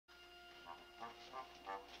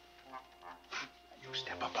You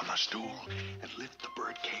step up on the stool and lift the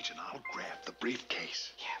bird cage, and I'll grab the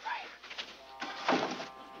briefcase. Yeah, right.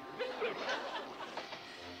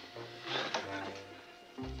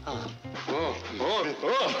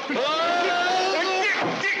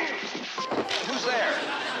 Who's there?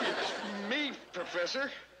 Me, Professor.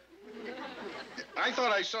 I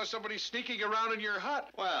thought I saw somebody sneaking around in your hut.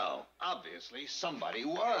 Well, obviously somebody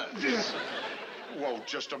was. Well,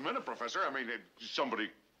 just a minute, Professor. I mean, somebody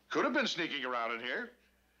could have been sneaking around in here.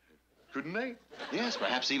 Couldn't they? Yes,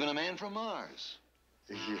 perhaps even a man from Mars.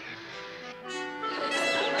 Do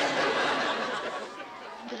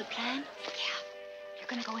the plan? Yeah. You're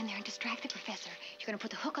gonna go in there and distract the professor. You're gonna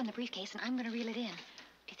put the hook on the briefcase, and I'm gonna reel it in.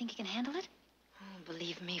 Do you think you can handle it? Oh,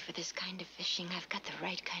 believe me, for this kind of fishing, I've got the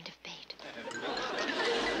right kind of bait.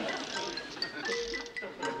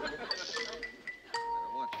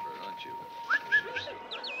 Watchful, aren't you?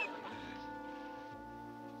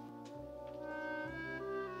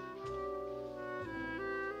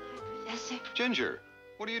 Professor? Ginger,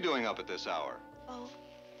 what are you doing up at this hour? Oh,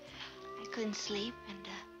 I couldn't sleep, and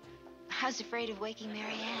I was afraid of waking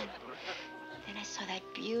Mary Ann. Then I saw that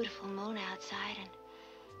beautiful moon outside, and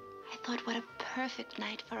I thought, what a perfect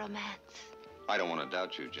night for romance. I don't want to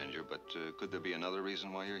doubt you, Ginger, but could there be another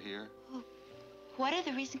reason why you're here? Oh, what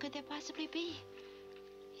other reason could there possibly be?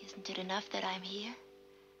 Isn't it enough that I'm here,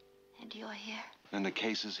 and you're here, And the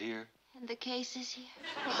case is here? and the case is here?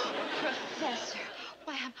 Oh, Professor,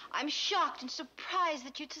 why, I'm shocked and surprised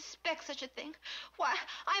that you'd suspect such a thing. Why,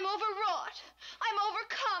 I'm overwrought. I'm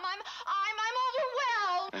overcome. I'm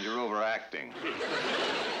overwhelmed. And you're overacting.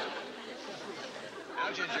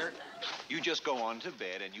 Now, Ginger, you just go on to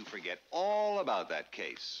bed and you forget all about that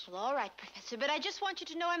case. Well, all right, Professor, but I just want you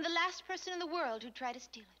to know I'm the last person in the world who'd try to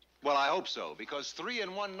steal it. Well, I hope so, because 3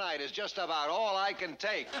 in one night is just about all I can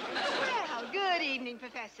take. Well, good evening,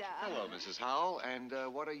 Professor. Hello, Mrs. Howell. And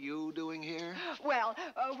what are you doing here? Well,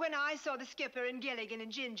 when I saw the skipper and Gilligan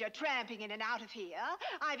and Ginger tramping in and out of here,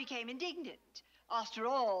 I became indignant. After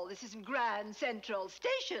all, this isn't Grand Central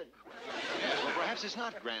Station. Yes, well, perhaps it's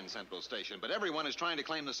not Grand Central Station, but everyone is trying to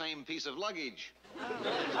claim the same piece of luggage.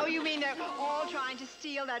 Oh, you mean they're all trying to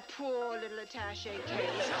steal that poor little attaché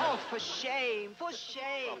case? Oh, for shame, for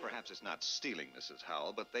shame. Well, perhaps it's not stealing, Mrs.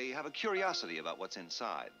 Howell, but they have a curiosity about what's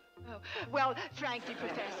inside. Oh, well, frankly,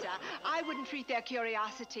 Professor, I wouldn't treat their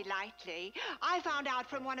curiosity lightly. I found out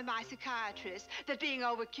from one of my psychiatrists that being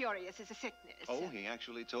over-curious is a sickness. Oh, he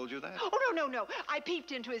actually told you that? Oh, no. I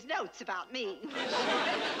peeped into his notes about me. Your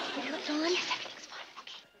hook's on? Yes, everything's fine.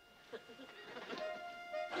 Okay.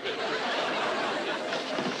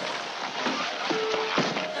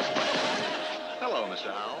 Hello,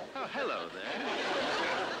 Mr. Howell. Oh, hello there.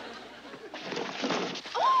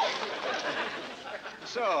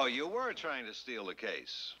 So, you were trying to steal the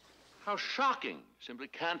case. How shocking. Simply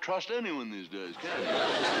can't trust anyone these days, can you?